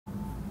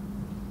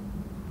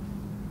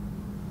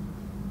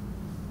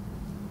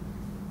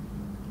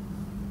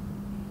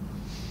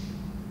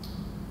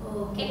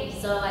Okay,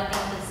 so I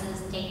think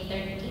this is take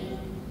 13.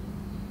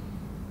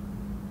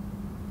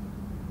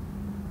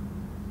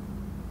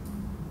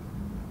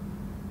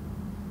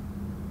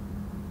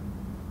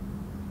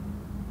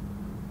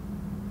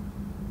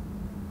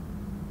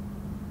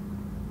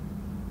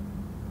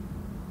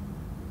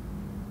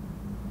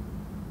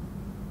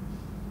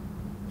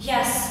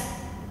 Yes,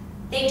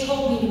 they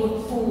told me you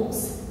were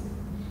fools,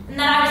 and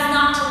that I was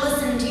not to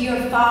listen to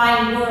your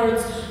fine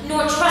words,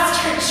 nor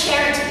trust your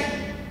charity.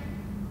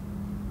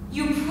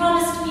 You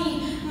promised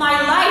me my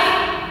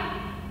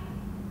life,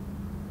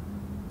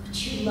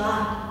 but you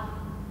lied.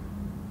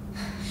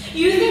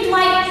 You think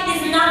life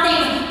is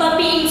nothing but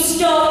being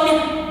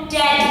stone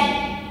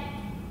dead.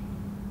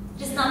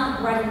 It is not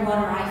the bread and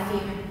water I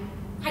fear.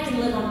 I can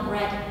live on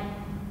bread.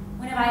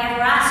 When have I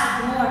ever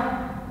asked for more?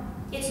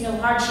 It's no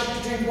hardship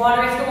to drink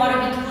water if the water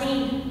be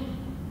clean.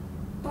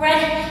 Bread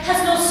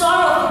has no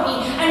sorrow for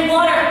me, and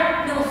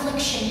water no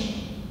affliction.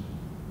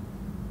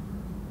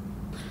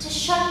 But to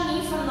shut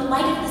me from the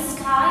light of the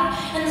sky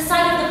and the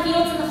sight of the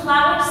fields and the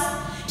flowers,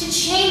 to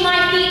chain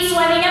my feet so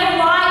I may never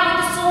ride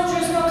with the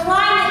soldiers nor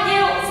climb the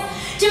hills,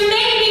 to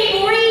make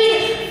me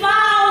breathe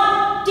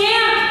foul,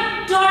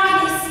 damp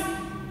darkness,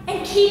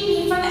 and keep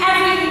me from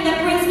everything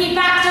that brings me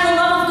back to the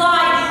love of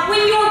God,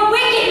 when your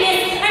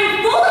wickedness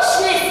and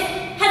foolishness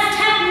has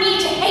tempted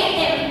me to hate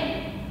him.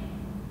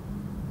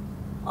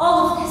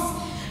 All of this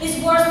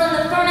is worse than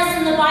the furnace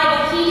in the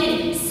Bible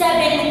heated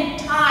 7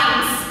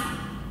 times.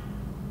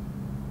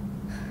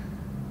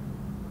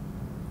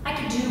 I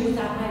could do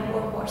without my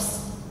war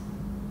horse.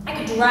 I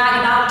could drag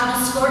about in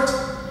a skirt.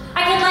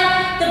 I could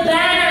let the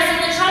banners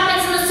and the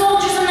trumpets and the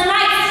soldiers and the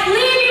knights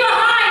leave me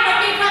behind, but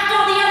they've left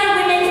all the other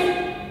women.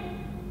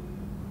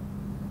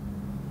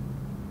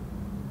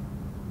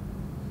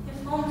 If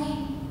only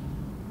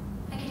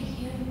I could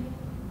hear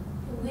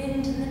the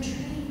wind in the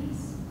trees,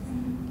 and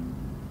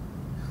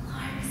the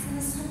larks in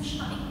the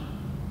sunshine,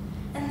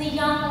 and the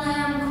young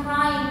lamb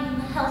crying in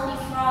the healthy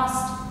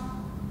frost,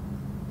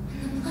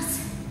 and the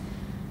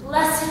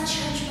blessed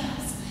church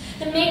bells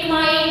that make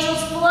my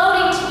angels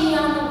floating to me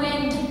on the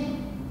wind.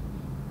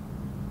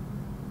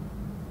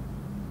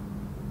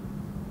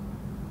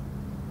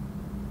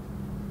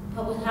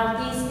 But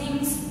without these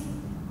things,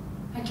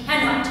 I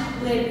cannot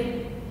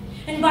live.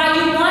 And by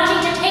you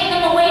wanting to take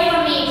them away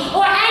from me,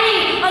 or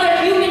any other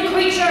human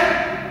creature,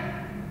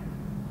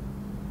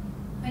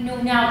 I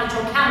know now that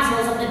your counsel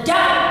is of the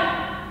devil,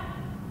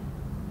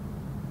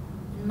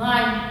 and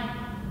mine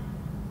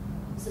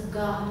is of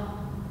God.